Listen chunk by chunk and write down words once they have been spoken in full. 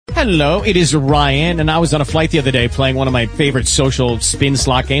Hello, it is Ryan, and I was on a flight the other day playing one of my favorite social spin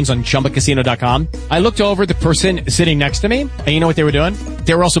slot games on ChumbaCasino.com. I looked over at the person sitting next to me, and you know what they were doing?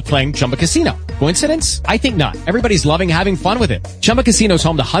 They were also playing Chumba Casino. Coincidence? I think not. Everybody's loving having fun with it. Chumba Casino is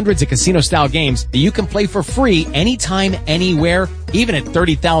home to hundreds of casino-style games that you can play for free anytime, anywhere, even at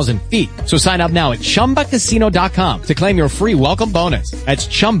 30,000 feet. So sign up now at ChumbaCasino.com to claim your free welcome bonus. That's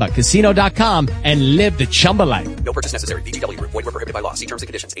ChumbaCasino.com and live the Chumba life. No purchase necessary. VGW. Void where prohibited by law. See terms and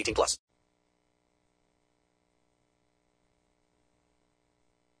conditions. 18+.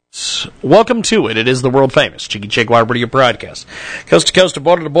 Welcome to it. It is the world-famous Jiggy Jaguar radio broadcast. Coast to coast,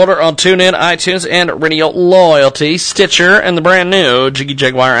 border to border on TuneIn, iTunes, and Radio Loyalty, Stitcher, and the brand-new Jiggy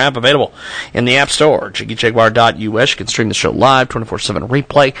Jaguar app available in the App Store. JiggyJaguar.us. You can stream the show live, 24/7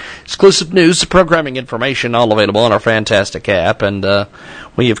 replay, exclusive news, programming information, all available on our fantastic app. And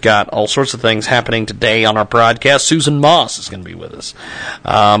we have got all sorts of things happening today on our broadcast. Susan Moss is going to be with us.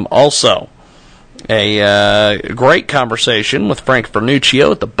 Also, a great conversation with Frank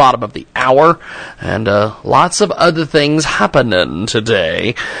Vernuccio at the bottom of the hour, and lots of other things happening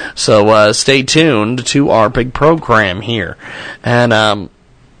today. So stay tuned to our big program here. And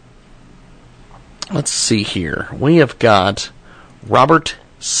let's see here. We have got Robert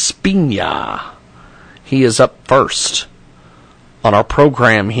Spina. He is up first on our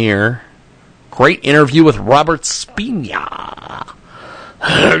program here. Great interview with Robert Spina.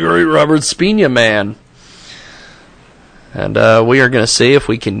 Great Robert Spina, man. And we are going to see if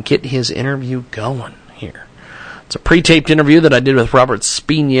we can get his interview going here. It's a pre-taped interview that I did with Robert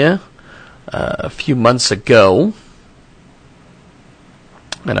Spina a few months ago.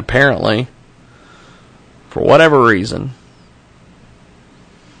 And apparently, for whatever reason,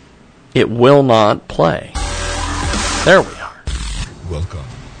 it will not play. There we are. Welcome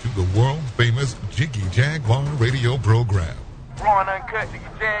to the world-famous Jiggy Jaguar radio program. Raw and uncut, Jiggy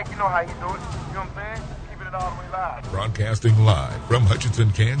Jag, you know how he do it. You know what I'm saying? Keeping it all the way live. Broadcasting live from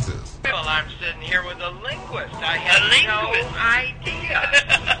Hutchinson, Kansas. Well, I'm sitting here with a linguist. I had no idea.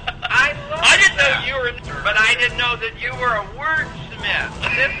 I didn't know you were, but I didn't know that you were a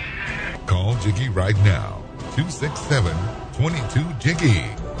wordsmith. Call Jiggy right now.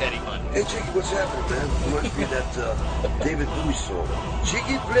 267-22-JIGGY. Hey, Jiggy, what's happening, man? Reminds me of that David Bowie song.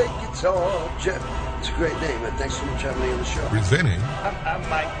 Jiggy play guitar. Jeff, it's a great name, man. Thanks so much for having me on the show. Presenting. I'm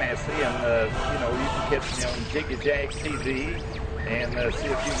Mike Massey, and, you can catch me on Jiggy Jag TV and see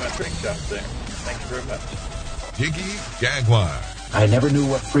a few of my tricks up there. Thanks very much. Jiggy Jaguar. I never knew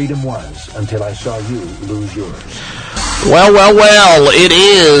what freedom was until I saw you lose yours. Well, it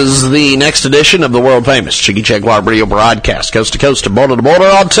is the next edition of the world-famous Jiggy Jaguar radio broadcast, coast to coast, border to border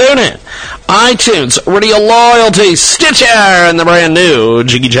on TuneIn, iTunes, Radio Loyalty, Stitcher, and the brand-new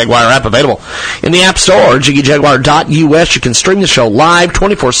Jiggy Jaguar app available in the App Store, JiggyJaguar.us. You can stream the show live,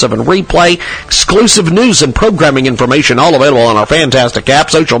 24/7 replay, exclusive news and programming information, all available on our fantastic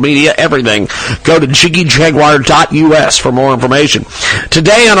app, social media, everything. Go to JiggyJaguar.us for more information.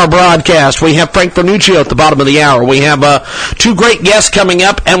 Today on our broadcast, we have Frank Vernuccio at the bottom of the hour. We have two great guests coming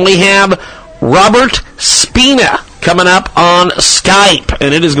up, and we have Robert Spina coming up on Skype,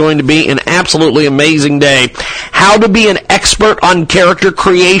 and it is going to be an absolutely amazing day. How to be an expert on character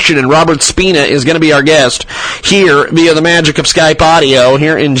creation, and Robert Spina is going to be our guest here via the magic of Skype audio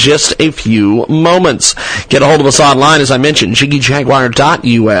here in just a few moments. Get a hold of us online, as I mentioned,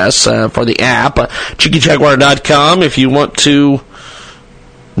 JiggyJaguar.us for the app, JiggyJaguar.com if you want to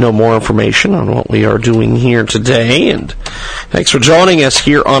know more information on what we are doing here today. And thanks for joining us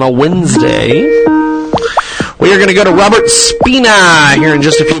here on a Wednesday. We are going to go to Robert Spina here in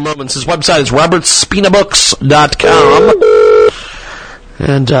just a few moments. His website is robertspinaBooks.com.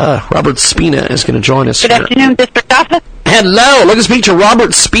 And Robert Spina is going to join us Good here. Good afternoon, District Office. Hello. Looking to speak to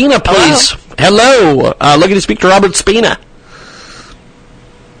Robert Spina, please. Hello. Looking to speak to Robert Spina.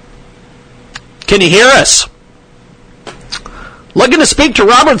 Can you hear us? Looking to speak to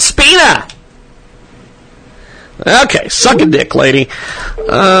Robert Spina. Okay, suck a dick, lady.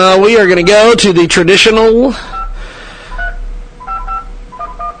 We are going to go to the traditional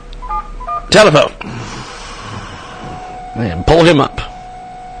telephone and pull him up.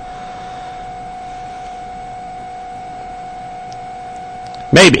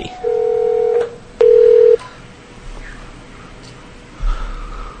 Maybe.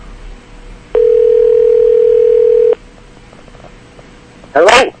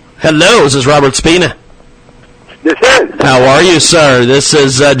 Hello? Hello, this is Robert Spina. This is. How are you, sir? This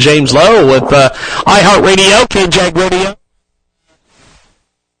is James Lowe with iHeartRadio, KJAG Radio.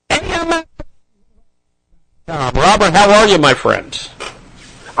 Robert, how are you, my friend?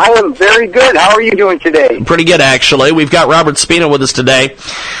 I am very good. How are you doing today? Pretty good, actually. We've got Robert Spina with us today.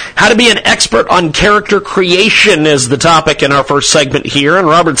 How to be an expert on character creation is the topic in our first segment here. And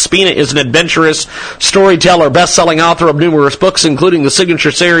Robert Spina is an adventurous storyteller, best-selling author of numerous books, including the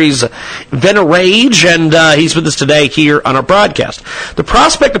signature series Venerage, and he's with us today here on our broadcast. The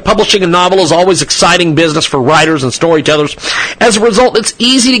prospect of publishing a novel is always exciting business for writers and storytellers. As a result, it's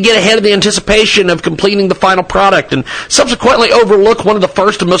easy to get ahead of the anticipation of completing the final product and subsequently overlook one of the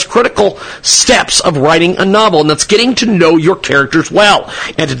first and most critical steps of writing a novel, and that's getting to know your characters well.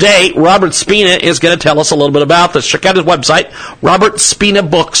 And today, Robert Spina is going to tell us a little bit about this. Check out his website,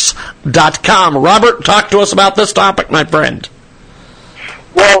 robertspinabooks.com. Robert, talk to us about this topic, my friend.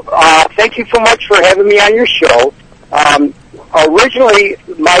 Well, thank you so much for having me on your show. Originally,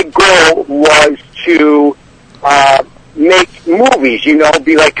 my goal was to make movies, be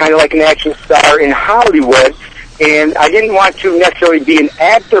kind of like an action star in Hollywood. And I didn't want to necessarily be an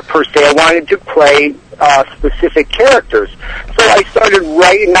actor per se. I wanted to play specific characters. So I started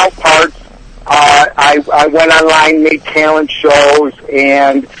writing out parts. I went online, made talent shows,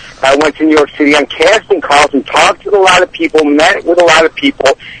 and I went to New York City on casting calls and talked to a lot of people, met with a lot of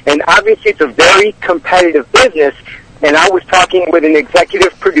people. And obviously it's a very competitive business. And I was talking with an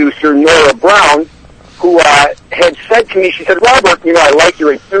executive producer, Nora Brown, who had said to me, she said, Robert, I like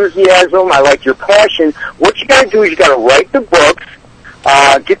your enthusiasm, I like your passion. What you got to do is you got to write the books,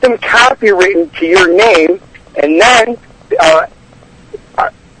 get them copywritten to your name, and then,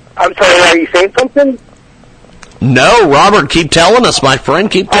 I'm sorry, are you saying something? No, Robert, keep telling us, my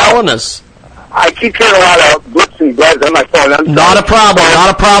friend, keep telling us. I keep hearing a lot of blips and blabs on my phone. Not a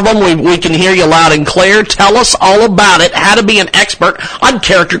problem. We can hear you loud and clear. Tell us all about it, how to be an expert on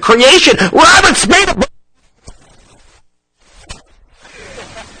character creation. Robert Spina.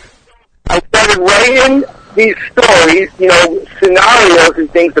 I started writing these stories, scenarios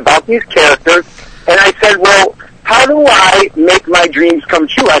and things about these characters, and I said, well, how do I make my dreams come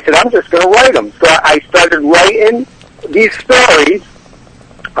true? I said, I'm just going to write them. So I started writing these stories.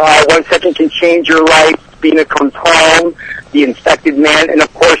 1 second can change your life, Spina Comes Home, The Infected Man, and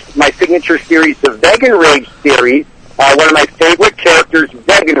of course my signature series, the Vegan Rage series, one of my favorite characters,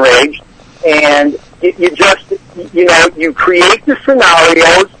 Vegan Rage, and you create the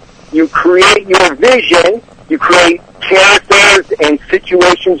scenarios, you create your vision, you create characters and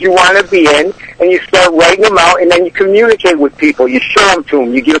situations you want to be in, and you start writing them out, and then you communicate with people, you show them to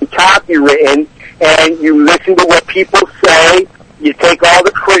them, you give them copywritten, and you listen to what people say. You take all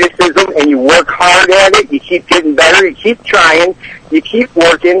the criticism and you work hard at it. You keep getting better. You keep trying. You keep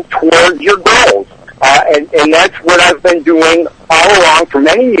working towards your goals. And that's what I've been doing all along for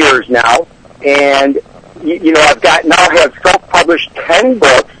many years now. And, I have self-published 10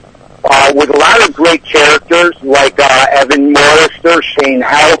 books with a lot of great characters like Evan Morrister, Shane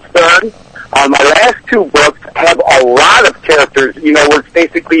Halstern. My last 2 books have a lot of characters, where it's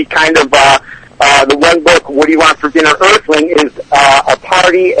basically kind of the one book, What Do You Want for Dinner, Earthling, is a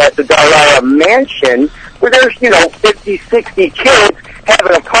party at the Dallara Mansion where there's, 50, 60 kids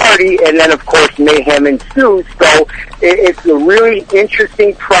having a party, and then, of course, mayhem ensues. So it's a really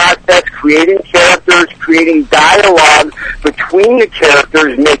interesting process, creating characters, creating dialogue between the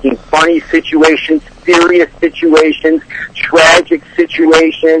characters, making funny situations, serious situations, tragic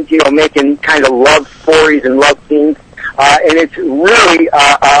situations, making kind of love stories and love scenes. And it's really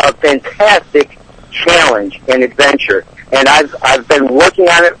a fantastic challenge and adventure. And I've been working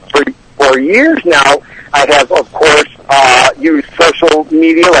on it for years now. I have, of course, used social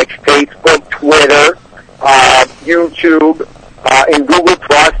media like Facebook, Twitter, YouTube, and Google+.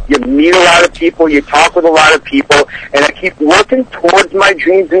 You meet a lot of people, you talk with a lot of people, and I keep working towards my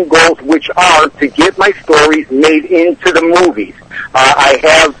dreams and goals, which are to get my stories made into the movies. I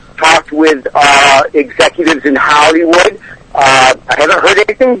have talked with executives in Hollywood. I haven't heard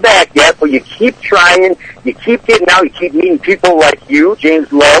anything back yet, but you keep trying, you keep getting out, you keep meeting people like you, James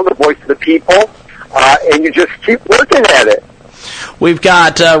Lowe, the voice of the people, and you just keep working at it. We've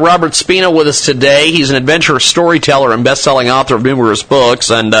got Robert Spina with us today. He's an adventurous storyteller and best-selling author of numerous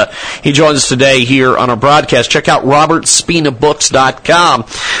books, and he joins us today here on our broadcast. Check out robertspinabooks.com.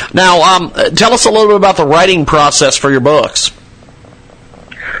 Now, tell us a little bit about the writing process for your books.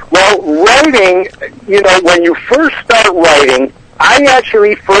 Well, writing, when you first start writing, I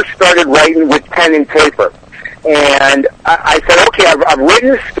actually first started writing with pen and paper. And I said, okay, I've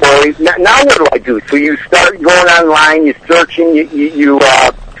written a story. Now what do I do? So you start going online, you're searching, you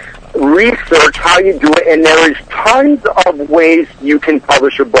research research how you do it, and there is tons of ways you can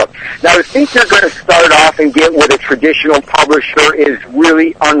publish a book. Now, to think you're going to start off and get with a traditional publisher is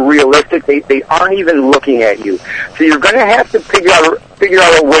really unrealistic. They aren't even looking at you. So you're going to have to figure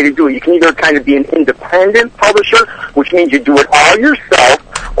out a way to do it. You can either kind of be an independent publisher, which means you do it all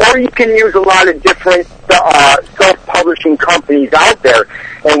yourself, or you can use a lot of different self-publishing companies out there.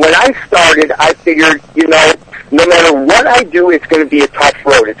 And when I started, I figured, no matter what I do, it's going to be a tough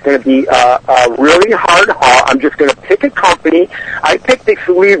road. It's going to be a really hard haul. I'm just going to pick a company. I picked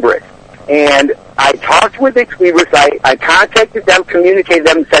Exlibris, and I talked with Exlibris. I contacted them, communicated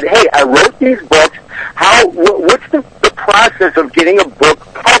them, and said, hey, I wrote these books. What's the process of getting a book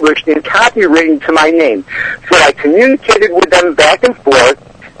published and copywritten to my name? So I communicated with them back and forth,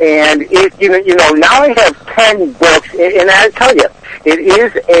 and now I have 10 books, and I tell you, it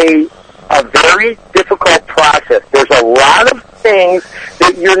is a very difficult process. There's a lot of things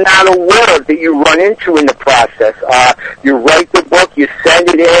that you're not aware of that you run into in the process. You write the book, you send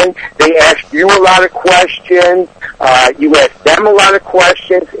it in, they ask you a lot of questions, you ask them a lot of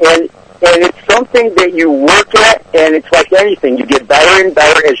questions, and it's something that you work at, and it's like anything. You get better and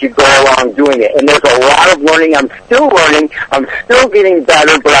better as you go along doing it. And there's a lot of learning. I'm still learning. I'm still getting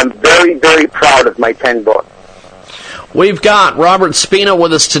better, but I'm very, very proud of my 10 books. We've got Robert Spina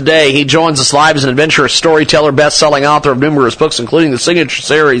with us today. He joins us live as an adventurous storyteller, best-selling author of numerous books, including the signature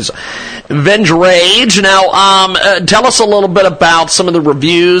series, Venge Rage. Now, tell us a little bit about some of the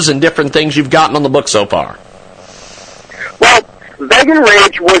reviews and different things you've gotten on the book so far. Well, Venge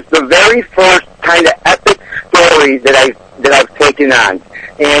Rage was the very first kind of epic story that I've taken on.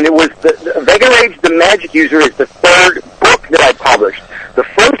 And it was Venge Rage, The Magic User is the third book that I published. The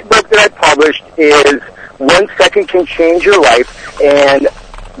first book that I published is 1 Second Can Change Your Life, and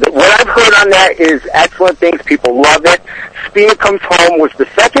what I've heard on that is excellent things. People love it. Spina Comes Home was the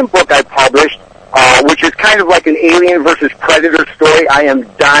second book I published, which is kind of like an Alien versus Predator story. I am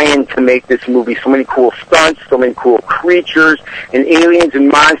dying to make this movie. So many cool stunts, so many cool creatures, and aliens and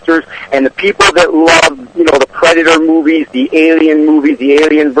monsters, and the people that love, the Predator movies, the Alien movies, the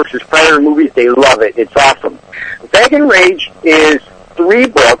Alien versus Predator movies, they love it. It's awesome. Venge Rage is 3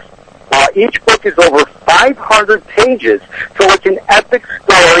 books. Each book is over 500 pages, so it's an epic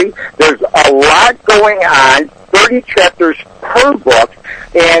story. There's a lot going on, 30 chapters per book,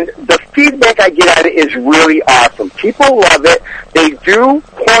 and the feedback I get out of it is really awesome. People love it. They do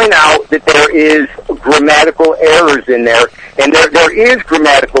point out that there is grammatical errors in there, and there is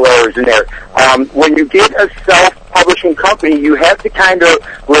grammatical errors in there. When you get a self-publishing company, you have to kind of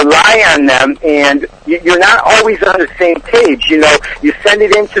rely on them, and you're not always on the same page. You send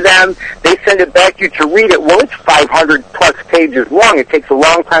it in to them, they send it back to you to read it. Well, it's 500-plus pages long. It takes a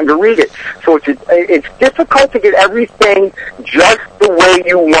long time to read it. So it's difficult to get everything just the way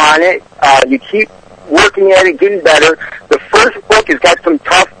you want it. You keep working at it, getting better. The first book has got some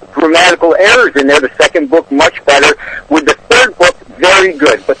tough grammatical errors in there. The second book, much better. With the third book, very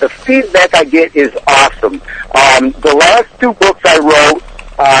good. But the feedback I get is awesome. The last 2 books I wrote,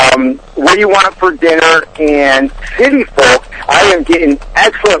 What Do You Want for Dinner and City Folk, I am getting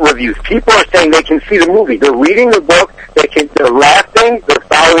excellent reviews. People are saying they can see the movie. They're reading the book. They're laughing. They're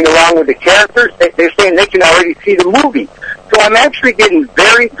following along with the characters. They're saying they can already see the movie. So I'm actually getting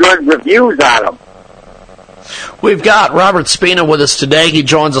very good reviews on them. We've got Robert Spina with us today. He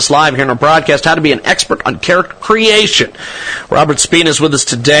joins us live here in our broadcast, How to Be an Expert on Character Creation. Robert Spina is with us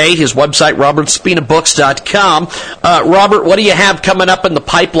today. His website, robertspinabooks.com. Robert, what do you have coming up in the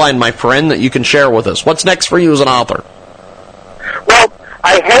pipeline, my friend, that you can share with us? What's next for you as an author? Well,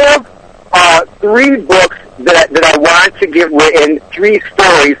 I have 3 books that I want to get written, 3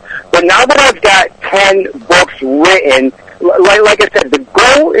 stories, but now that I've got 10 books written, like I said, the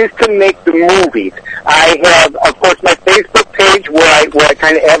goal is to make the movies. I have, of course, my Facebook page where I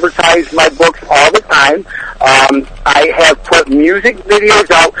kind of advertise my books all the time. I have put music videos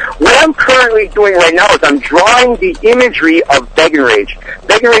out. What I'm currently doing right now is I'm drawing the imagery of Venge Rage.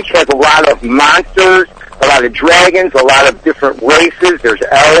 Venge Rage has a lot of monsters, a lot of dragons, a lot of different races. There's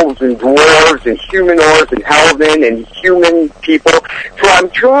elves and dwarves and humanoids and elven and human people. So I'm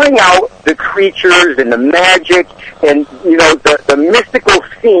drawing out the creatures and the magic and, the mystical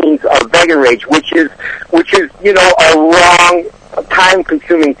scenes of Venge Rage, which is, a long,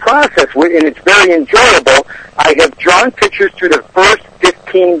 time-consuming process, and it's very enjoyable. I have drawn pictures through the first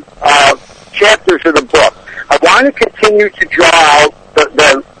 15 chapters of the book. I want to continue to draw out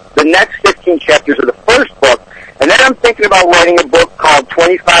the next 15 chapters of the first book, and then I'm thinking about writing a book called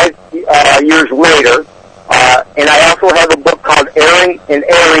 25 Years Later, and I also have a book called Aaron and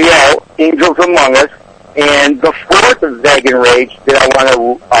Ariel, Angels Among Us, and the fourth Venge Rage that I want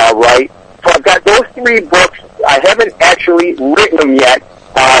to write So I've got those 3 books. I haven't actually written them yet,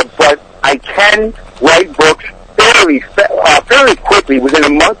 but I can write books fairly quickly, within a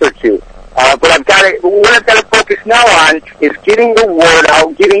month or 2. But what I've got to focus now on is getting the word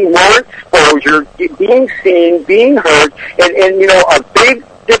out, getting more exposure, being seen, being heard, and a big,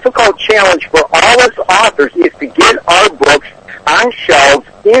 difficult challenge for all us authors is to get our books on shelves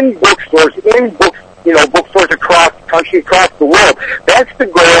in bookstores, bookstores across the country, across the world. That's the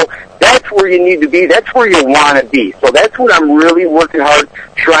goal. That's where you need to be. That's where you want to be. So that's what I'm really working hard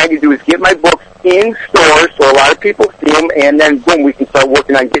trying to do, is get my books in stores so a lot of people see them, and then, boom, we can start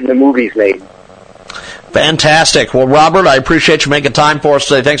working on getting the movies made. Fantastic. Well, Robert, I appreciate you making time for us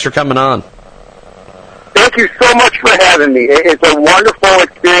today. Thanks for coming on. Thank you so much for having me. It's a wonderful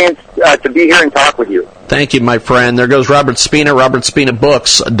experience to be here and talk with you. Thank you, my friend. There goes Robert Spina,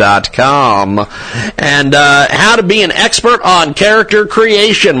 robertspinabooks.com. And how to be an expert on character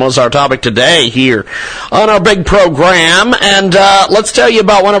creation was our topic today here on our big program. And let's tell you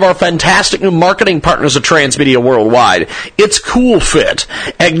about one of our fantastic new marketing partners of Transmedia Worldwide. It's CoolFit,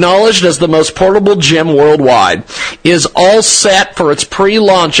 acknowledged as the most portable gym worldwide, is all set for its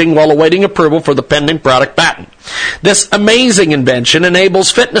pre-launching while awaiting approval for the pending product patent. This amazing invention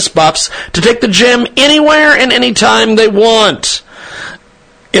enables fitness buffs to take the gym anywhere and anytime they want.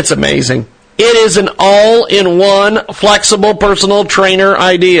 It's amazing. It is an all-in-one flexible personal trainer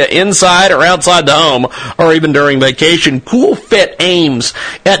idea, inside or outside the home, or even during vacation. CoolFit aims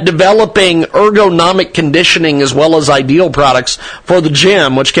at developing ergonomic conditioning as well as ideal products for the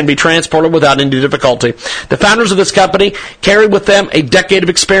gym, which can be transported without any difficulty. The founders of this company carry with them a decade of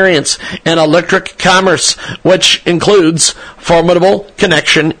experience in electric commerce, which includes formidable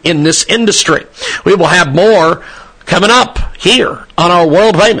connection in this industry. We will have more coming up here on our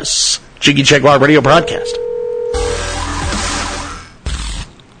world-famous Jiggy Jaguar radio broadcast.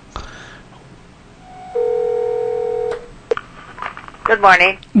 Good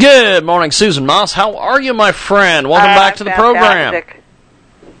morning. Good morning, Susan Moss. How are you, my friend? Welcome back to the program.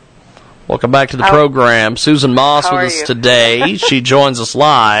 Welcome back to the program. Susan Moss with us today. She joins us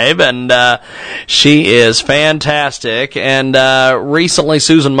live, and she is fantastic. And recently,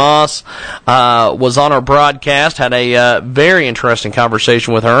 Susan Moss was on our broadcast, had a very interesting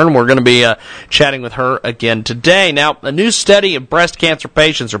conversation with her, and we're going to be chatting with her again today. Now, a new study of breast cancer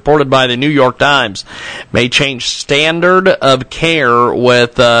patients reported by the New York Times may change standard of care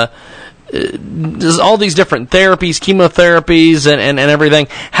with there's all these different therapies, chemotherapies, and everything.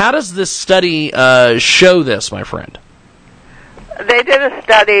 How does this study show this, my friend? They did a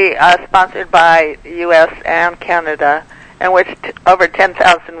study sponsored by the U.S. and Canada in which over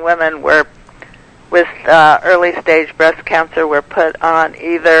 10,000 women were with early-stage breast cancer were put on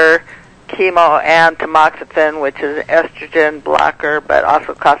either chemo and tamoxifen, which is an estrogen blocker but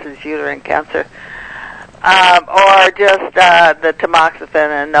also causes uterine cancer, or just the tamoxifen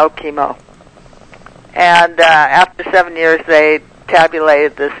and no chemo. And after 7 years, they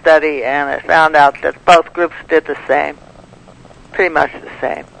tabulated the study, and it found out that both groups did the same, pretty much the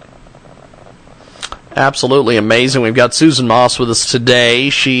same. Absolutely amazing. We've got Susan Moss with us today.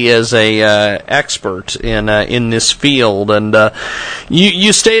 She is a expert in this field, and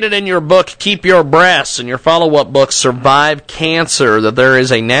you stated in your book, Keep Your Breasts, and your follow-up book, Survive Cancer, that there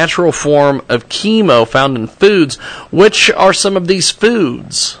is a natural form of chemo found in foods. Which are some of these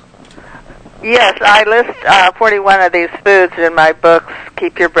foods? Yes, I list 41 of these foods in my books,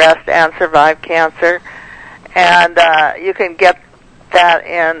 Keep Your Breast and Survive Cancer, and you can get that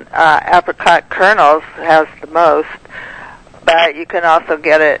in apricot kernels, has the most, but you can also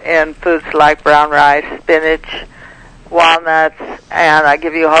get it in foods like brown rice, spinach, walnuts, and I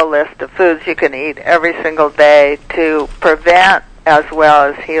give you a whole list of foods you can eat every single day to prevent as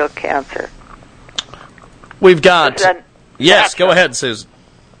well as heal cancer. We've got... Yes, go ahead, Susan.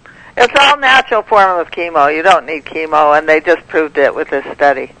 It's all natural form of chemo. You don't need chemo, and they just proved it with this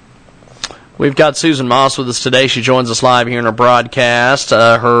study. We've got Susan Moss with us today. She joins us live here in our broadcast.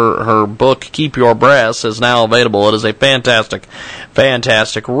 Her book, Keep Your Breasts, is now available. It is a fantastic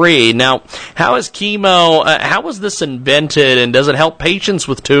read. Now, how is chemo, how was this invented, and does it help patients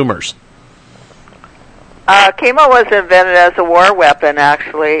with tumors? Chemo was invented as a war weapon,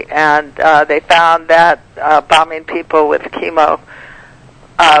 actually, and they found that bombing people with chemo,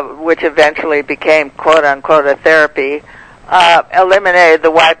 which eventually became, quote-unquote, a therapy, eliminated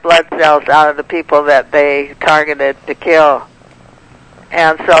the white blood cells out of the people that they targeted to kill.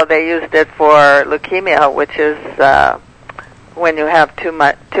 And so they used it for leukemia, which is when you have too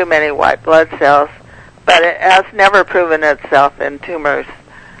many white blood cells. But it has never proven itself in tumors,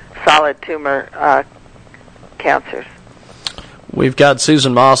 solid tumor cancers. We've got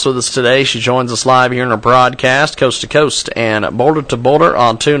Susan Moss with us today. She joins us live here in our broadcast, coast to coast and border to border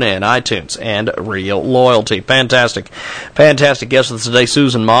on TuneIn, iTunes, and Real Loyalty. Fantastic guest with us today,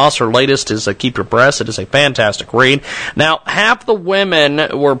 Susan Moss. Her latest is Keep Your Breasts. It is a fantastic read. Now, half the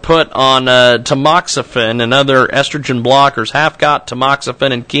women were put on tamoxifen and other estrogen blockers. Half got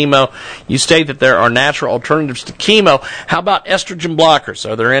tamoxifen and chemo. You state that there are natural alternatives to chemo. How about estrogen blockers?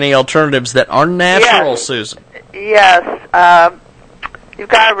 Are there any alternatives that are natural, Yes. Susan? Yes. You've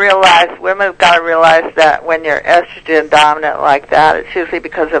got to realize, women have got to realize that when you're estrogen dominant like that, it's usually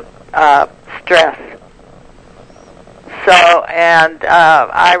because of stress. So, and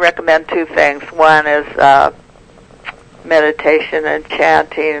I recommend two things. One is meditation and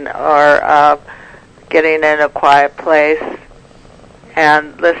chanting, or getting in a quiet place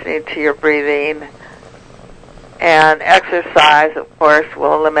and listening to your breathing. And exercise, of course,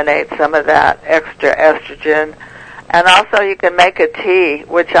 will eliminate some of that extra estrogen. And also you can make a tea,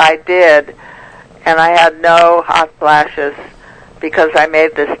 which I did, and I had no hot flashes because I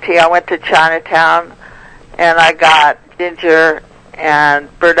made this tea. I went to Chinatown, and I got ginger and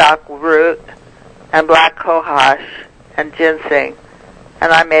burdock root and black cohosh and ginseng,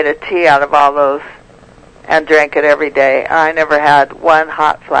 and I made a tea out of all those and drank it every day. I never had one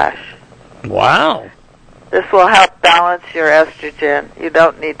hot flash. Wow. This will help balance your estrogen. You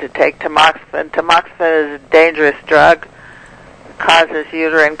don't need to take tamoxifen. Tamoxifen is a dangerous drug. It causes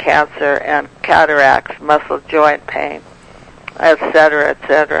uterine cancer and cataracts, muscle joint pain, etc.,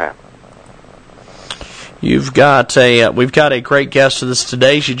 etc. We've got a great guest with us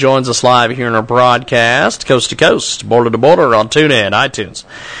today. She joins us live here in our broadcast, coast to coast, border to border on TuneIn, iTunes,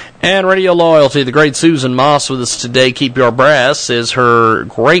 and Radio Loyalty. The great Susan Moss with us today. Keep Your Breasts is her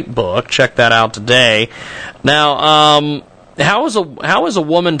great book. Check that out today. Now, how is a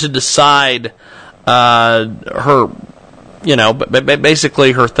woman to decide her,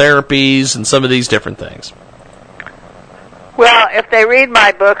 basically her therapies and some of these different things? Well, if they read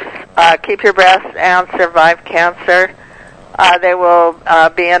my books, Keep Your Breasts and Survive Cancer, they will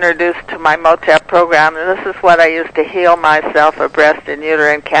be introduced to my MOTEP program, and this is what I used to heal myself of breast and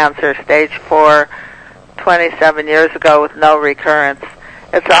uterine cancer, stage 4, 27 years ago with no recurrence.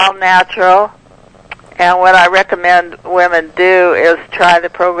 It's all natural, and what I recommend women do is try the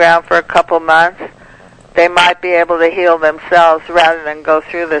program for a couple months. They might be able to heal themselves rather than go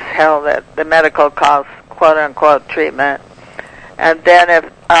through this hell that the medical calls quote-unquote treatment. And then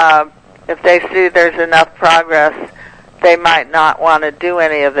if they see there's enough progress, they might not want to do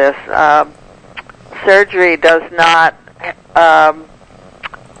any of this. Surgery does not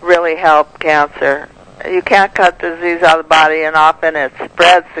really help cancer. You can't cut the disease out of the body, and often it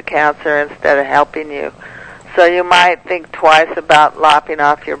spreads the cancer instead of helping you. So you might think twice about lopping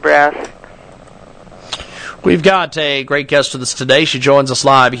off your breast. We've got a great guest with us today. She joins us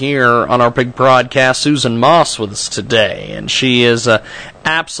live here on our big broadcast, Susan Moss, with us today. And she is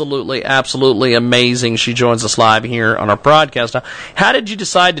absolutely amazing. She joins us live here on our broadcast. Now, how did you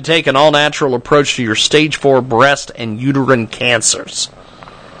decide to take an all-natural approach to your stage 4 breast and uterine cancers?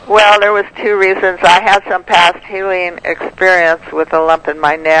 Well, there was two reasons. I had some past healing experience with a lump in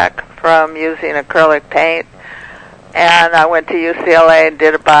my neck from using acrylic paint. And I went to UCLA and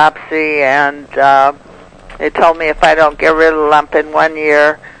did a biopsy, and they told me if I don't get rid of the lump in 1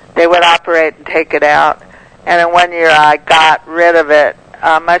 year, they would operate and take it out. And in 1 year, I got rid of it,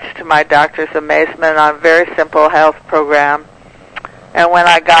 much to my doctor's amazement, on a very simple health program. And when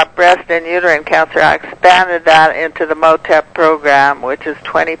I got breast and uterine cancer, I expanded that into the MOTEP program, which is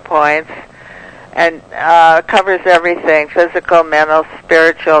 20 points, and covers everything: physical, mental,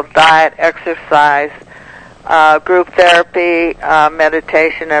 spiritual, diet, exercise, group therapy,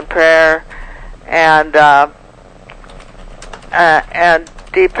 meditation and prayer, and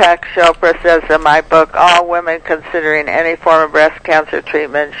Deepak Chopra says in my book, all women considering any form of breast cancer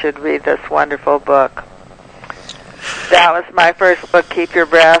treatment should read this wonderful book. That was my first book, Keep Your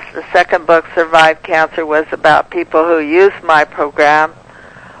Breasts. The second book, Survive Cancer, was about people who used my program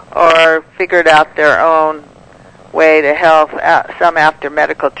or figured out their own way to health, some after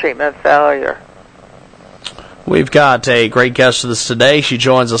medical treatment failure. We've got a great guest with us today. She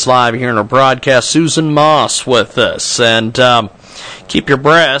joins us live here in our broadcast, Susan Moss, with us. And Keep Your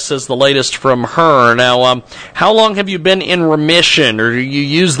Breasts is the latest from her. Now, how long have you been in remission, or do you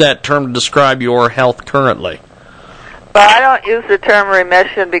use that term to describe your health currently? Well, I don't use the term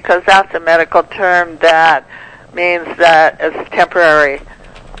remission because that's a medical term that means that it's temporary.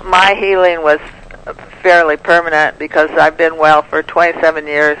 My healing was fairly permanent because I've been well for 27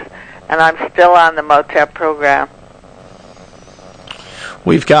 years, and I'm still on the MOTEP program.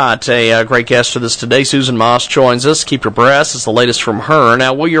 We've got a great guest with us today. Susan Moss joins us. Keep Your Breasts is the latest from her.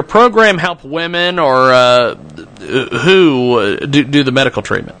 Now, will your program help women or who do the medical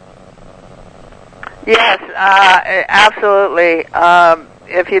treatment? Yes, absolutely.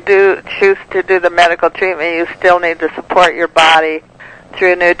 If you do choose to do the medical treatment, you still need to support your body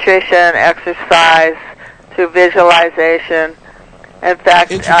through nutrition, exercise, through visualization. In fact,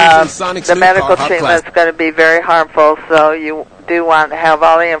 the medical treatment is going to be very harmful, so you do want to have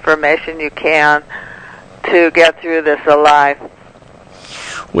all the information you can to get through this alive.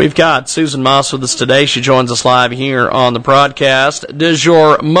 We've got Susan Moss with us today. She joins us live here on the broadcast. Does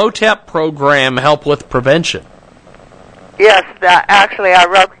your MOTEP program help with prevention? Yes, actually I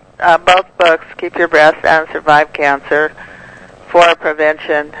wrote both books, Keep Your Breasts and Survive Cancer, for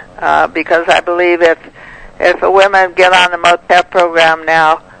prevention, because I believe if women get on the MOTEP program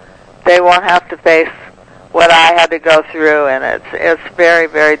now, they won't have to face what I had to go through, and it's very,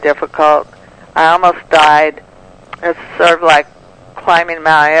 very difficult. I almost died. It's sort of like climbing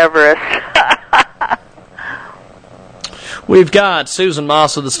Mount Everest. We've got Susan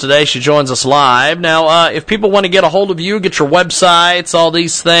Moss with us today. She joins us live. Now, if people want to get a hold of you, get your websites, all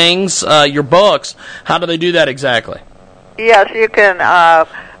these things, your books, how do they do that exactly? Yes, you can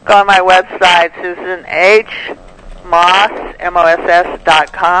go on my website,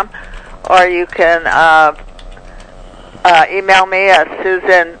 SusanHMoss.com, or you can email me at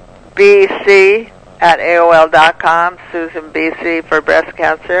SusanBC@AOL.com, SusanBC for breast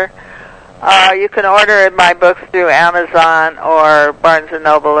cancer. You can order my books through Amazon or Barnes &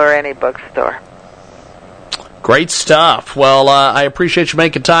 Noble or any bookstore. Great stuff. Well, I appreciate you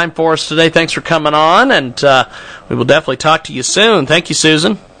making time for us today. Thanks for coming on, and we will definitely talk to you soon. Thank you,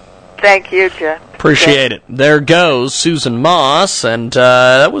 Susan. Thank you, Jeff. Appreciate it. There goes Susan Moss, and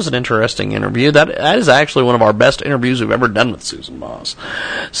that was an interesting interview. That is actually one of our best interviews we've ever done with Susan Moss.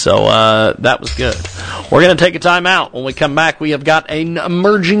 So that was good. We're going to take a time out. When we come back, we have got an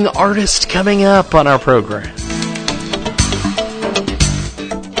emerging artist coming up on our program.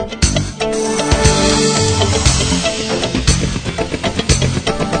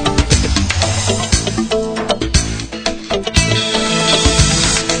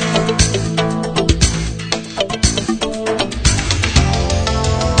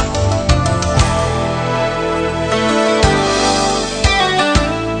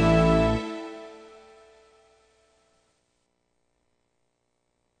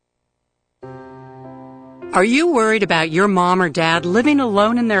 Are you worried about your mom or dad living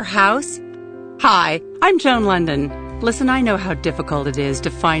alone in their house? Hi, I'm Joan London. Listen, I know how difficult it is to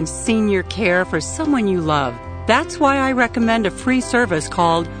find senior care for someone you love. That's why I recommend a free service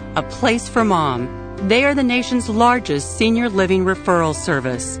called A Place for Mom. They are the nation's largest senior living referral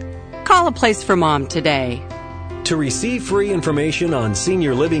service. Call A Place for Mom today. To receive free information on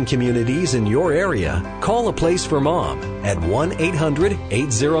senior living communities in your area, call A Place for Mom at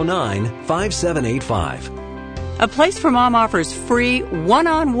 1-800-809-5785. A Place for Mom offers free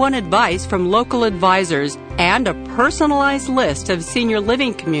one-on-one advice from local advisors and a personalized list of senior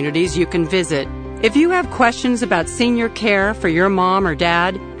living communities you can visit. If you have questions about senior care for your mom or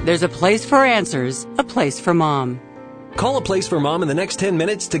dad, there's a place for answers, A Place for Mom. Call A Place for Mom in the next 10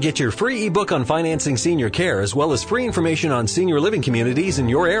 minutes to get your free ebook on financing senior care, as well as free information on senior living communities in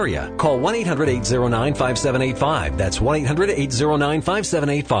your area. Call 1-800-809-5785. That's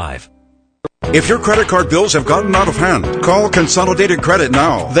 1-800-809-5785. If your credit card bills have gotten out of hand, call Consolidated Credit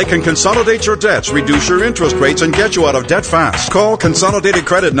now. They can consolidate your debts, reduce your interest rates, and get you out of debt fast. Call Consolidated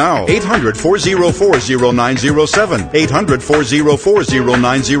Credit now. 800-404-0907.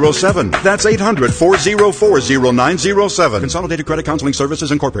 800-404-0907. That's 800-404-0907. Consolidated Credit Counseling Services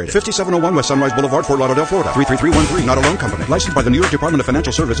Incorporated. 5701 West Sunrise Boulevard, Fort Lauderdale, Florida. 33313. Not a loan company. Licensed by the New York Department of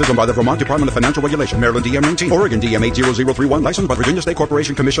Financial Services and by the Vermont Department of Financial Regulation. Maryland DM 19. Oregon DM 80031. Licensed by Virginia State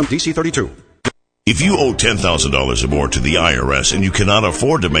Corporation Commission DC 32. If you owe $10,000 or more to the IRS and you cannot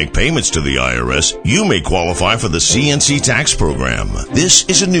afford to make payments to the IRS, you may qualify for the CNC tax program. This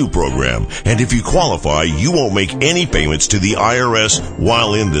is a new program, and if you qualify, you won't make any payments to the IRS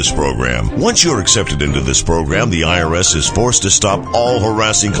while in this program. Once you're accepted into this program, the IRS is forced to stop all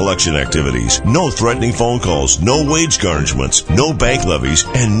harassing collection activities. No threatening phone calls, no wage garnishments, no bank levies,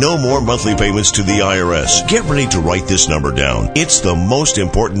 and no more monthly payments to the IRS. Get ready to write this number down. It's the most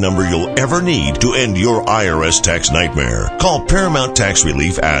important number you'll ever need to end your IRS tax nightmare. Call Paramount Tax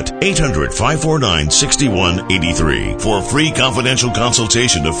Relief at 800-549-6183 for a free confidential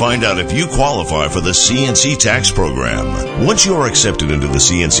consultation to find out if you qualify for the CNC tax program. Once you are accepted into the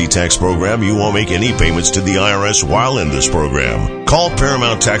CNC tax program, you won't make any payments to the IRS while in this program. Call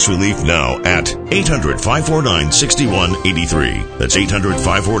Paramount Tax Relief now at 800-549-6183. That's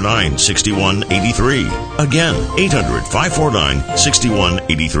 800-549-6183. Again,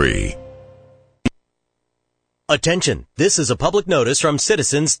 800-549-6183. Attention, this is a public notice from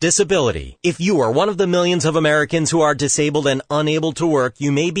Citizens Disability. If you are one of the millions of Americans who are disabled and unable to work,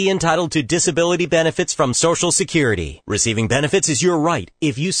 you may be entitled to disability benefits from Social Security. Receiving benefits is your right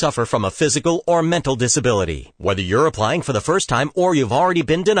if you suffer from a physical or mental disability. Whether you're applying for the first time or you've already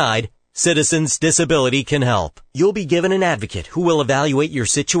been denied, Citizens Disability can help. You'll be given an advocate who will evaluate your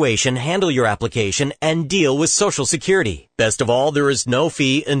situation, handle your application, and deal with Social Security. Best of all, there is no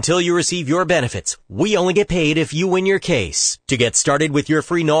fee until you receive your benefits. We only get paid if you win your case. To get started with your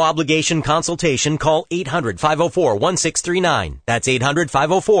free no-obligation consultation, call 800-504-1639. That's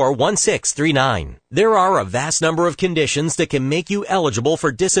 800-504-1639. There are a vast number of conditions that can make you eligible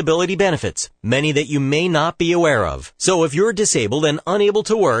for disability benefits, many that you may not be aware of. So if you're disabled and unable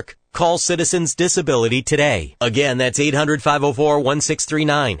to work, call Citizens Disability today. Again, that's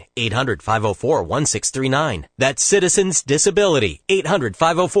 800-504-1639. 800-504-1639. That's Citizens Disability.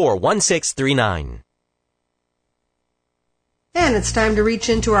 800-504-1639. And it's time to reach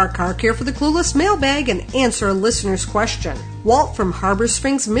into our Car Care for the Clueless mailbag and answer a listener's question. Walt from Harbor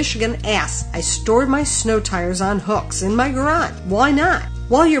Springs, Michigan asks, I stored my snow tires on hooks in my garage. Why not?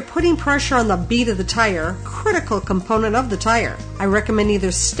 While you're putting pressure on the bead of the tire, critical component of the tire, I recommend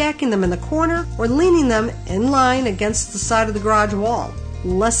either stacking them in the corner or leaning them in line against the side of the garage wall.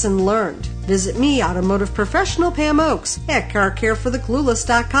 Lesson learned. Visit me, automotive professional Pam Oakes, at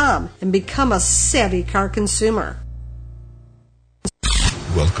carcarefortheclueless.com and become a savvy car consumer.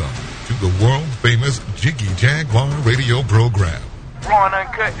 Welcome to the world-famous Jiggy Jaguar radio program. Raw and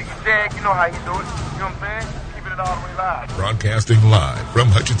uncut, Jiggy Jag, you know how you do it. You know what I'm saying? Keeping it all the way live. Broadcasting live from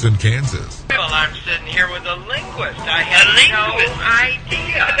Hutchinson, Kansas. Well, I'm sitting here with a linguist. I had no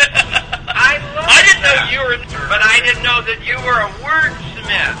idea. I didn't know you were, but I didn't know that you were a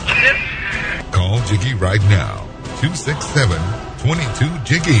wordsmith. Call Jiggy right now.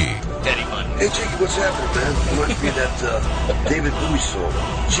 267-22-JIGGY. Hey, Jiggy, what's happening, man? Reminds me of that David Bowie song.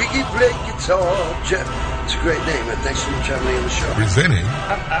 Jiggy play guitar. Jeff, it's a great name, man. Thanks so much for having me on the show. Presenting.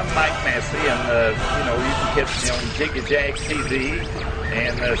 I'm Mike Massey, and, you can catch me on Jiggy Jag TV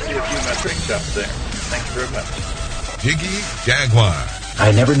and see a few of my tricks up there. Thank you very much. Jiggy Jaguar.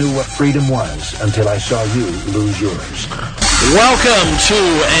 I never knew what freedom was until I saw you lose yours. Welcome to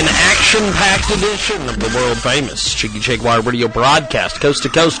an action-packed edition of the world-famous Jiggy Jaguar radio broadcast, coast to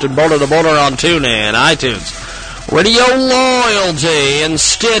coast and border to border on TuneIn, iTunes, Radio Loyalty, and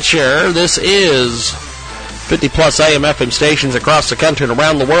Stitcher. This is 50-plus AM FM stations across the country and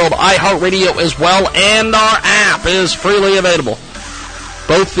around the world, iHeartRadio as well, and our app is freely available.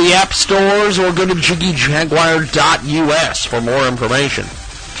 Both the app stores or go to jiggyjaguar.us for more information.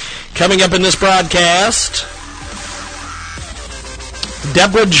 Coming up in this broadcast,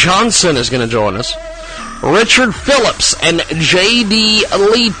 Deborah Johnson is going to join us. Richard Phillips and J.D.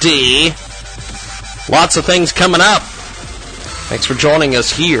 Leete. Lots of things coming up. Thanks for joining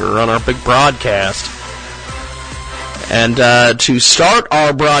us here on our big broadcast. And to start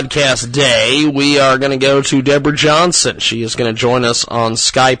our broadcast day, we are going to go to Deborah Johnson. She is going to join us on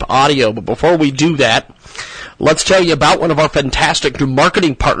Skype audio. But before we do that, let's tell you about one of our fantastic new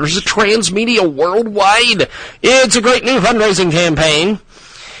marketing partners, Transmedia Worldwide. It's a great new fundraising campaign.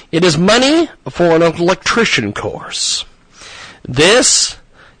 It is money for an electrician course. This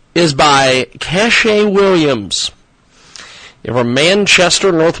is by Cache Williams from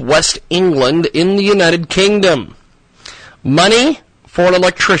Manchester, Northwest England in the United Kingdom. Money for an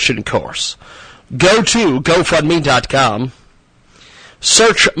electrician course. Go to GoFundMe.com.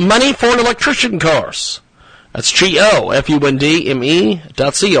 Search Money for an Electrician Course. That's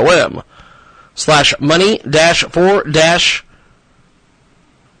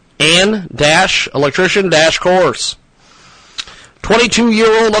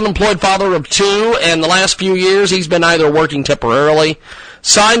 22-year-old unemployed father of two, and the last few years he's been either working temporarily,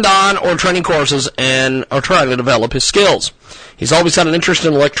 signed on, or training courses and are trying to develop his skills. He's always had an interest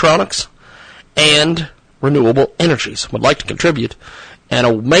in electronics and renewable energies, would like to contribute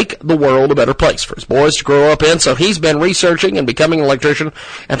and make the world a better place for his boys to grow up in. So he's been researching and becoming an electrician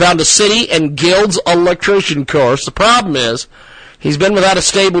and found a City and Guilds electrician course. The problem is he's been without a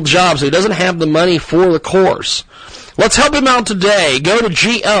stable job, so he doesn't have the money for the course. Let's help him out today. Go to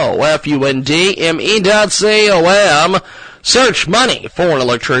GoFundMe.com. Search Money for an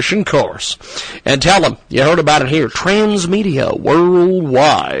Electrician Course. And tell him you heard about it here. Transmedia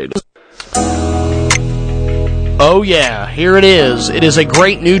Worldwide. Oh yeah, here it is. It is a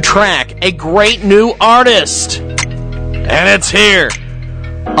great new track. A great new artist. And it's here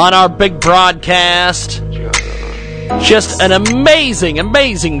on our big broadcast. Just an amazing,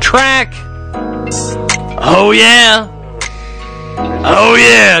 amazing track. Oh, yeah. Oh,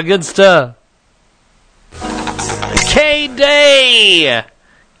 yeah. Good stuff. K-Day.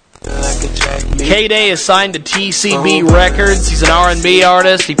 K-Day is signed to TCB Records. He's an R&B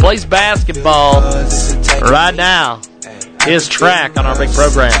artist. He plays basketball right now. His track on our big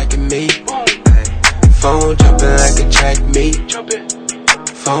program. Phone jumping like a track meet.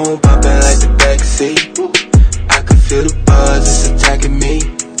 Phone bumping like the backseat. I can feel the buzz, it's attacking me.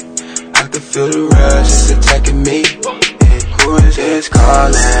 I can feel the rush, it's attacking me. And who is this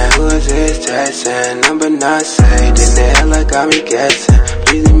calling? Who is this texting? Number not saved, in the hell got me guessing.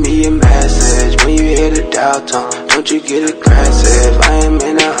 Please leave me a message when you hear the dial tone. Don't you get aggressive? I am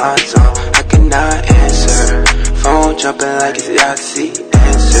in a hot zone, I cannot answer. Phone jumping like it's Yahtzee,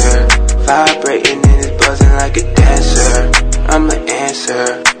 answer. Vibrating and it's buzzing like a dancer. I'm an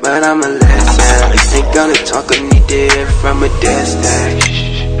answer, but I'm a lesson. Ain't gonna talk, I need to hear from a distance.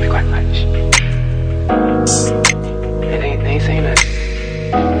 Be quiet, They ain't saying that.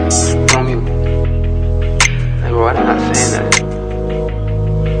 On mute. Hey, bro, they're not saying that.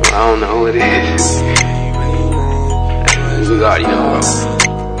 Bro, I don't know who it is. Hey, we already know, bro.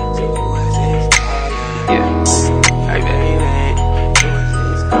 Yeah.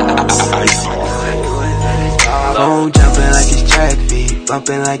 Phone jumping like it's track feet,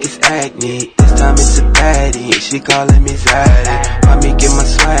 bumping like it's acne. This time it's a baddie, she calling me zaddy. Want me get my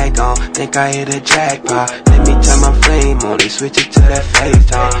swag on, think I hit a jackpot. Let me turn my flame on, they switch it to that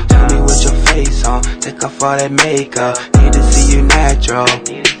FaceTime. Tell me what your face on, take off all that makeup. Need to see you natural,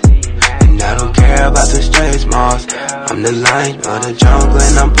 and I don't care about the stray smalls. I'm the lion of the jungle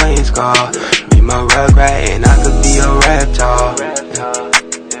and I'm playing Scar. Be my rugrat and I could be a reptile.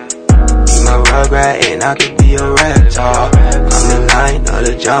 My rugrat and I could be a reptile. I'm the lion of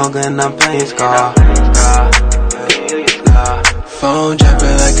the jungle and I'm playing Scar. Phone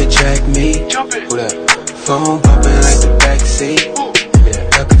jumping like a track meet. Phone bumping like the backseat.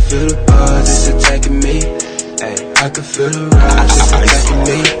 I can feel the buzz, it's attacking me. I can feel the rush, it's attacking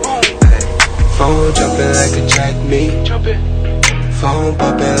me. Phone jumping like a track meet. Phone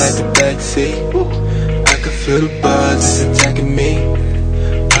bumping like the backseat. I can feel the buzz, it's attacking me.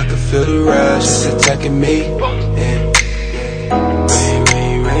 Feel the rush, it's attacking me. Yeah. Rain,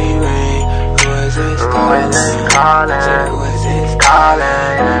 rain, rain, rain. Who is this calling? Who is this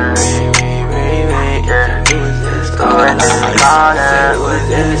calling? Rain, rain, rain, rain. Who is this calling? Who is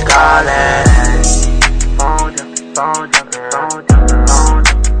this calling? Phone jumping, phone jumping, phone jumping, phone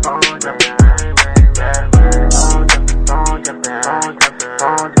jumping, phone jumping, phone jumping, phone jumping,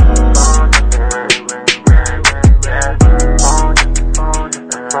 phone jumping.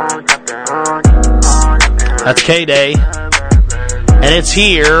 That's K-Day. And it's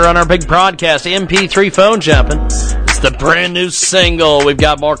here on our big broadcast, MP3 Phone Jumping. It's the brand new single. We've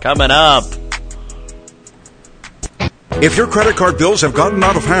got more coming up. If your credit card bills have gotten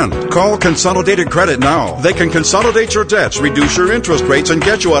out of hand, call Consolidated Credit now. They can consolidate your debts, reduce your interest rates, and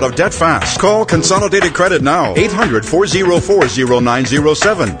get you out of debt fast. Call Consolidated Credit now.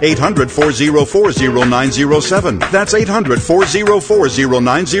 800-404-0907. 800-404-0907. That's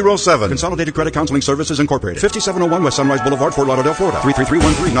 800-404-0907. Consolidated Credit Counseling Services Incorporated. 5701 West Sunrise Boulevard, Fort Lauderdale, Florida.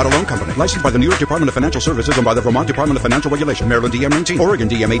 33313, not a loan company. Licensed by the New York Department of Financial Services and by the Vermont Department of Financial Regulation. Maryland DM 19. Oregon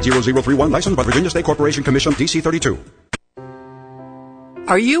DM 80031. Licensed by Virginia State Corporation Commission, DC 32.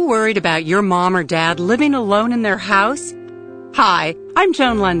 Are you worried about your mom or dad living alone in their house? Hi, I'm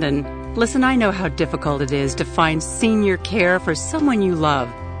Joan London. Listen, I know how difficult it is to find senior care for someone you love.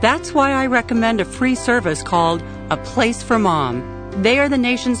 That's why I recommend a free service called A Place for Mom. They are the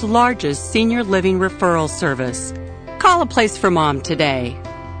nation's largest senior living referral service. Call A Place for Mom today.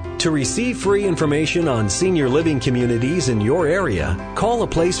 To receive free information on senior living communities in your area, call A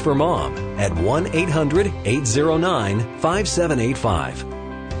Place for Mom at 1-800-809-5785.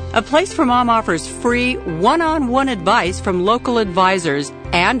 A Place for Mom offers free one-on-one advice from local advisors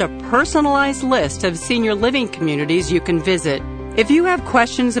and a personalized list of senior living communities you can visit. If you have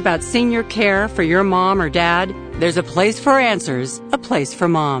questions about senior care for your mom or dad, there's a place for answers, A Place for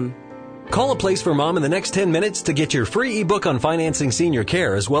Mom. Call A Place for Mom in the next 10 minutes to get your free ebook on financing senior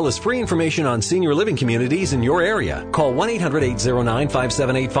care as well as free information on senior living communities in your area. Call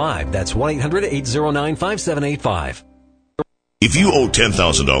 1-800-809-5785. That's 1-800-809-5785. If you owe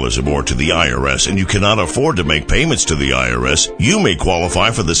 $10,000 or more to the IRS and you cannot afford to make payments to the IRS, you may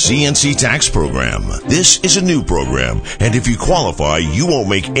qualify for the CNC tax program. This is a new program, and if you qualify, you won't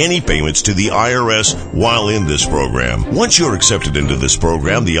make any payments to the IRS while in this program. Once you're accepted into this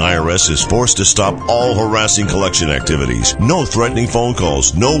program, the IRS is forced to stop all harassing collection activities. No threatening phone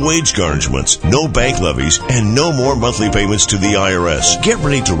calls, no wage garnishments, no bank levies, and no more monthly payments to the IRS. Get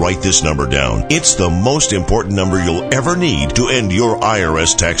ready to write this number down. It's the most important number you'll ever need to end your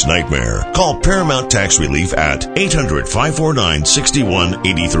IRS tax nightmare. Call Paramount Tax Relief at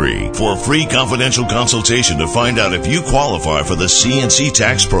 800-549-6183 for a free confidential consultation to find out if you qualify for the CNC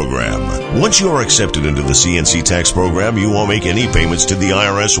tax program. Once you are accepted into the CNC tax program, you won't make any payments to the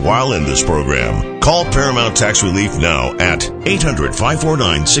IRS while in this program. Call Paramount Tax Relief now at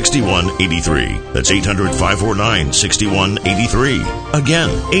 800-549-6183. That's 800-549-6183. Again,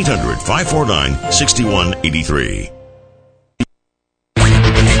 800-549-6183.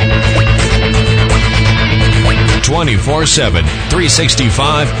 24/7,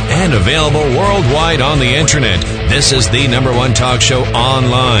 365, and available worldwide on the internet. This is the number one talk show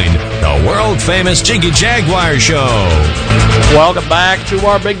online, the world-famous Jiggy Jaguar Show. Welcome back to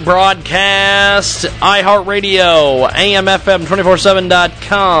our big broadcast, iHeartRadio,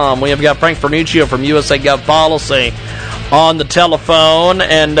 AMFM247.com. We have got Frank Vernuccio from USA Gov Policy on the telephone.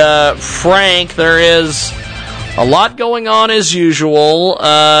 And Frank, there is a lot going on as usual.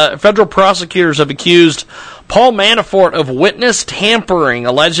 Federal prosecutors have accused Paul Manafort of witness tampering,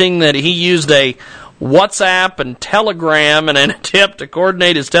 alleging that he used a WhatsApp and Telegram in an attempt to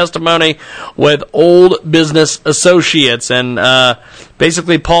coordinate his testimony with old business associates. And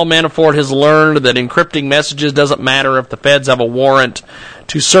basically, Paul Manafort has learned that encrypting messages doesn't matter if the feds have a warrant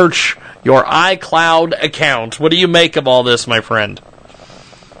to search your iCloud account. What do you make of all this, my friend?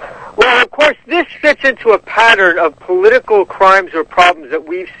 Well, of course, this fits into a pattern of political crimes or problems that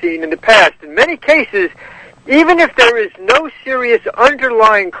we've seen in the past. In many cases, even if there is no serious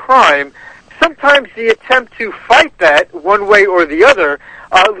underlying crime, sometimes the attempt to fight that one way or the other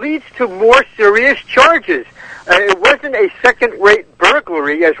leads to more serious charges. It wasn't a second-rate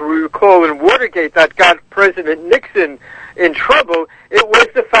burglary, as we recall in Watergate, that got President Nixon in trouble. It was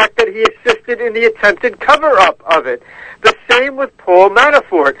the fact that he assisted in the attempted cover-up of it. The same with Paul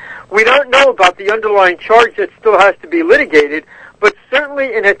Manafort. We don't know about the underlying charge that still has to be litigated, but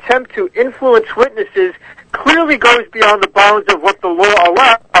certainly an attempt to influence witnesses clearly goes beyond the bounds of what the law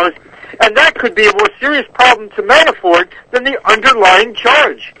allows, and that could be a more serious problem to Manafort than the underlying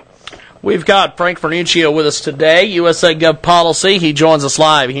charge. We've got Frank Vernuccio with us today, USA Gov Policy. He joins us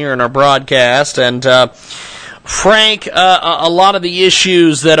live here in our broadcast. And Frank, a lot of the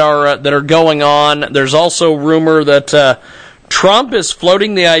issues that are going on, there's also rumor that Trump is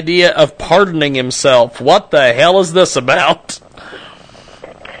floating the idea of pardoning himself. What the hell is this about?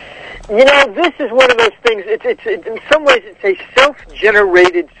 You know, this is one of those things, it's in some ways it's a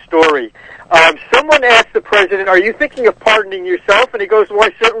self-generated story. Someone asked the president, are you thinking of pardoning yourself? And he goes, well,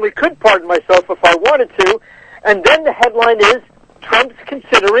 I certainly could pardon myself if I wanted to. And then the headline is, Trump's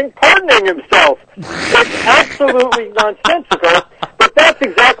considering pardoning himself. It's absolutely nonsensical, but that's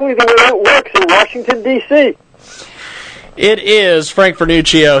exactly the way it works in Washington, D.C. It is Frank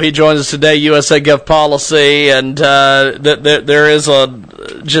Vernuccio. He joins us today, USA Gov Policy, and there is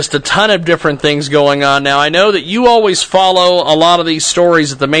just a ton of different things going on now. I know that you always follow a lot of these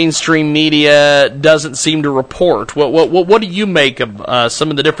stories that the mainstream media doesn't seem to report. What do you make of some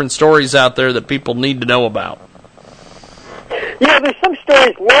of the different stories out there that people need to know about? Yeah, there's some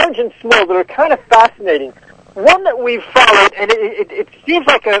stories, large and small, that are kind of fascinating. One that we've followed, and it seems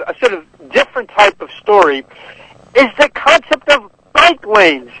like a sort of different type of story, is the concept of bike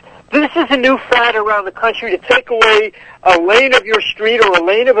lanes. This is a new fad around the country to take away a lane of your street or a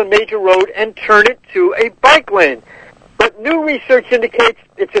lane of a major road and turn it to a bike lane. But new research indicates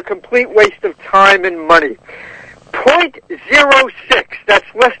it's a complete waste of time and money. 0.06, that's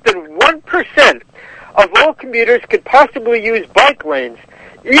less than 1% of all commuters could possibly use bike lanes,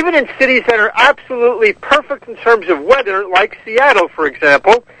 even in cities that are absolutely perfect in terms of weather, like Seattle, for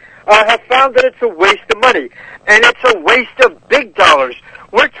example, have found that it's a waste of money. And it's a waste of big dollars.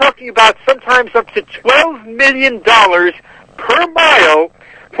 We're talking about sometimes up to $12 million per mile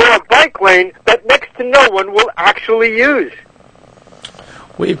for a bike lane that next to no one will actually use.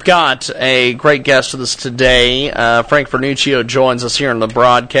 We've got a great guest with us today. Frank Vernuccio joins us here on the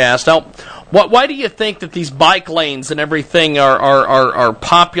broadcast. Now, why do you think that these bike lanes and everything are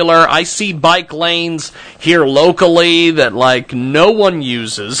popular? I see bike lanes here locally that, like, no one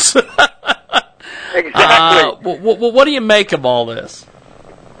uses. Exactly. What do you make of all this?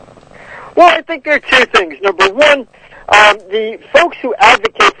 Well, I think there are two things. Number one, The folks who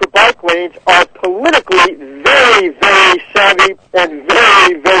advocate for bike lanes are politically very, very savvy and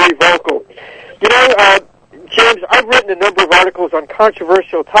very, very vocal. You know, James, I've written a number of articles on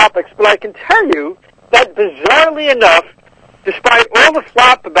controversial topics, but I can tell you that bizarrely enough, despite all the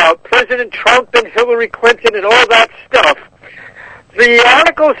flop about President Trump and Hillary Clinton and all that stuff, the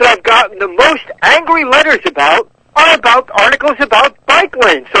articles that I've gotten the most angry letters about are about articles about bike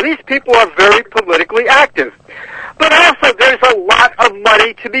lanes. So these people are very politically active. But also, there's a lot of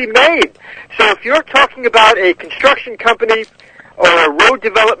money to be made. So if you're talking about a construction company or a road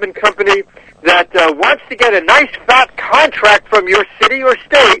development company that wants to get a nice fat contract from your city or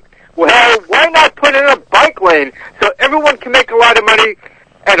state, well, why not put in a bike lane so everyone can make a lot of money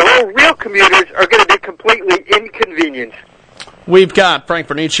and all real commuters are going to be completely inconvenienced? We've got Frank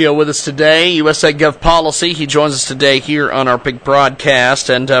Vernuccio with us today, USA Gov Policy. He joins us today here on our big broadcast.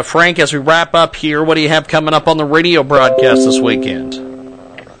 And Frank, as we wrap up here, what do you have coming up on the radio broadcast this weekend?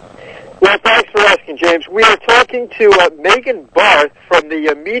 Well, thanks for asking, James. We are talking to Megan Barth from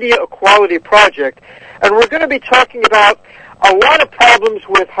the Media Equality Project, and we're going to be talking about a lot of problems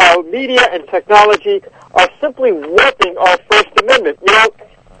with how media and technology are simply warping our First Amendment. You know,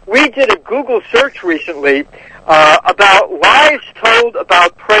 we did a Google search recently about lies told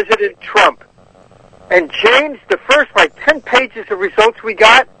about President Trump. And James, the first 10 pages of results we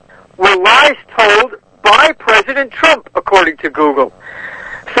got were lies told by President Trump, according to Google.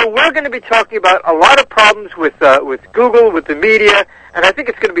 So we're going to be talking about a lot of problems with Google, with the media, and I think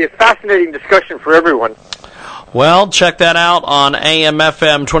it's going to be a fascinating discussion for everyone. Well, check that out on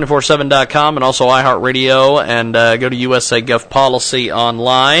AMFM247.com and also iHeartRadio, and go to USA Gov Policy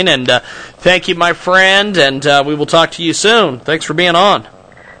online. And thank you, my friend, and we will talk to you soon. Thanks for being on.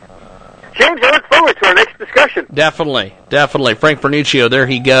 James, I look forward to our next discussion. Definitely. Frank Vernuccio, there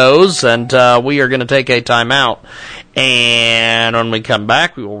he goes, and we are going to take a time out. And when we come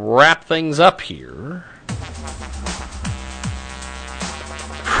back, we will wrap things up here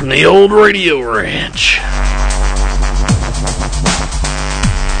from the old radio ranch.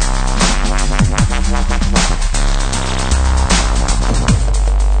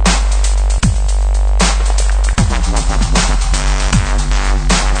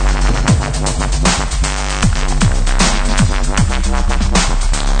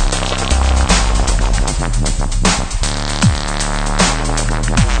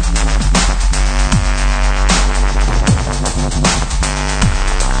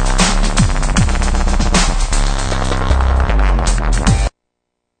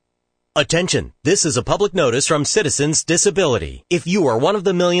 Attention, this is a public notice from Citizens Disability. If you are one of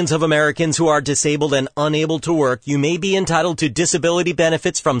the millions of Americans who are disabled and unable to work, you may be entitled to disability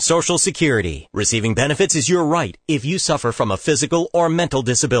benefits from Social Security. Receiving benefits is your right if you suffer from a physical or mental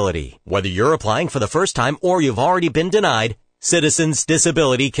disability. Whether you're applying for the first time or you've already been denied, Citizens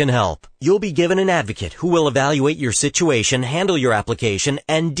Disability can help. You'll be given an advocate who will evaluate your situation, handle your application,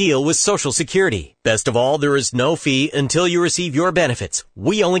 and deal with Social Security. Best of all, there is no fee until you receive your benefits.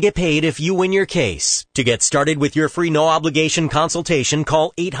 We only get paid if you win your case. To get started with your free no-obligation consultation,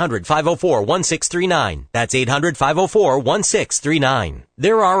 call 800-504-1639. That's 800-504-1639.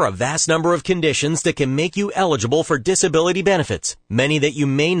 There are a vast number of conditions that can make you eligible for disability benefits, many that you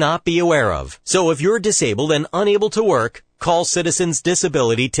may not be aware of. So if you're disabled and unable to work, call Citizens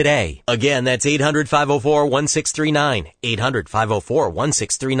Disability today. Again, that's 800-504-1639.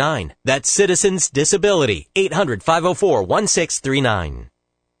 800-504-1639. That's Citizens Disability. 800-504-1639.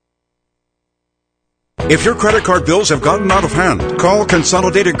 If your credit card bills have gotten out of hand, call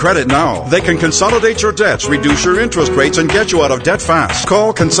Consolidated Credit now. They can consolidate your debts, reduce your interest rates, and get you out of debt fast.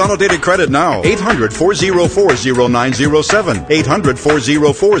 Call Consolidated Credit now. 800-404-0907.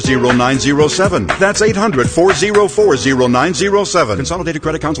 800-404-0907. That's 800-404-0907. Consolidated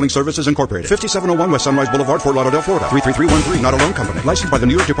Credit Counseling Services Incorporated. 5701 West Sunrise Boulevard, Fort Lauderdale, Florida. 33313, not a loan company. Licensed by the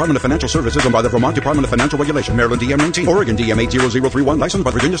New York Department of Financial Services and by the Vermont Department of Financial Regulation. Maryland DM 19. Oregon DM 80031. Licensed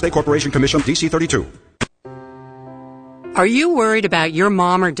by Virginia State Corporation Commission DC 32. Are you worried about your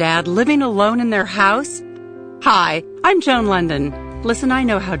mom or dad living alone in their house? Hi, I'm Joan London. Listen, I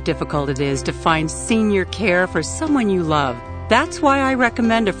know how difficult it is to find senior care for someone you love. That's why I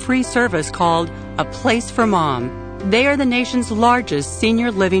recommend a free service called A Place for Mom. They are the nation's largest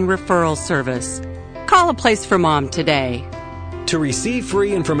senior living referral service. Call A Place for Mom today. To receive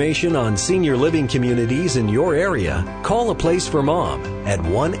free information on senior living communities in your area, call A Place for Mom at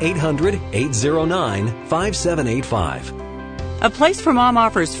 1-800-809-5785. A Place for Mom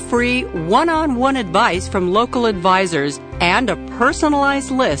offers free one-on-one advice from local advisors and a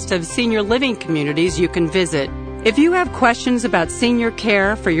personalized list of senior living communities you can visit. If you have questions about senior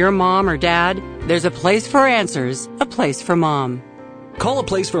care for your mom or dad, There's a place for answers, a place for Mom. Call A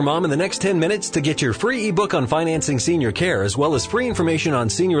Place for Mom in the next 10 minutes to get your free ebook on financing senior care as well as free information on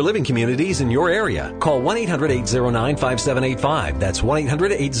senior living communities in your area. Call 1-800-809-5785. That's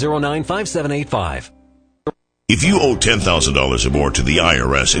 1-800-809-5785. If you owe $10,000 or more to the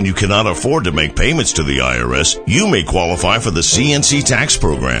IRS and you cannot afford to make payments to the IRS, you may qualify for the CNC tax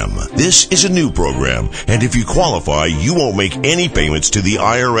program. This is a new program, and if you qualify, you won't make any payments to the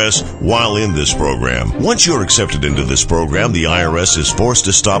IRS while in this program. Once you're accepted into this program, the IRS is forced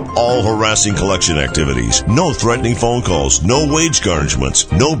to stop all harassing collection activities. No threatening phone calls, no wage garnishments,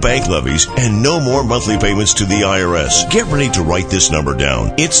 no bank levies, and no more monthly payments to the IRS. Get ready to write this number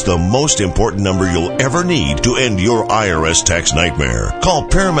down. It's the most important number you'll ever need to end your IRS tax nightmare. Call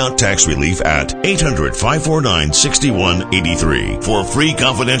Paramount Tax Relief at 800-549-6183 for a free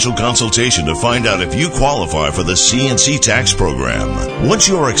confidential consultation to find out if you qualify for the CNC tax program. Once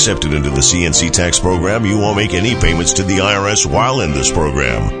you are accepted into the CNC tax program, you won't make any payments to the IRS while in this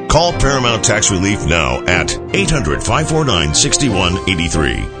program. Call Paramount Tax Relief now at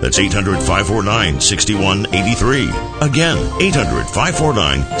 800-549-6183. That's 800-549-6183. Again,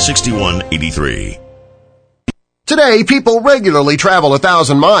 800-549-6183. Today, people regularly travel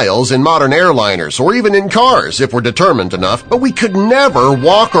 1,000 miles in modern airliners or even in cars if we're determined enough, but we could never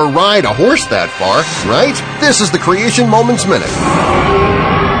walk or ride a horse that far, right? This is the Creation Moments Minute.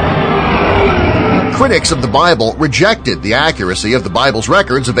 Critics of the Bible rejected the accuracy of the Bible's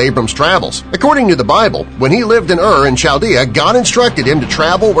records of Abram's travels. According to the Bible, when he lived in Ur in Chaldea, God instructed him to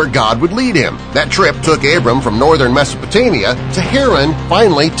travel where God would lead him. That trip took Abram from northern Mesopotamia to Haran,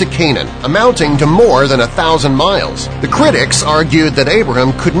 finally to Canaan, amounting to more than 1,000 miles. The critics argued that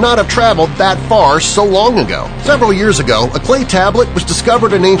Abraham could not have traveled that far so long ago. Several years ago, a clay tablet was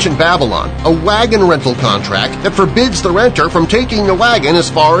discovered in ancient Babylon, a wagon rental contract that forbids the renter from taking the wagon as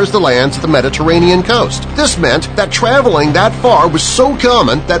far as the lands of the Mediterranean coast. This meant that traveling that far was so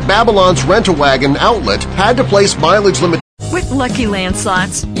common that Babylon's rent-a-wagon outlet had to place mileage limitations. With Lucky Land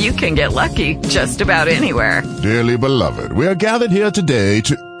Slots, you can get lucky just about anywhere. Dearly beloved, we are gathered here today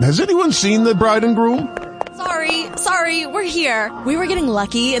to... Has anyone seen the bride and groom? Sorry, we're here. We were getting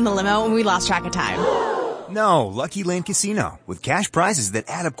lucky in the limo and we lost track of time. No, Lucky Land Casino, with cash prizes that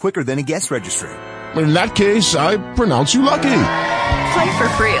add up quicker than a guest registry. In that case, I pronounce you lucky. Play for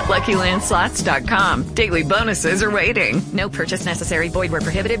free at LuckyLandSlots.com. Daily bonuses are waiting. No purchase necessary. Void where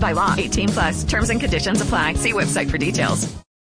prohibited by law. 18+. Terms and conditions apply. See website for details.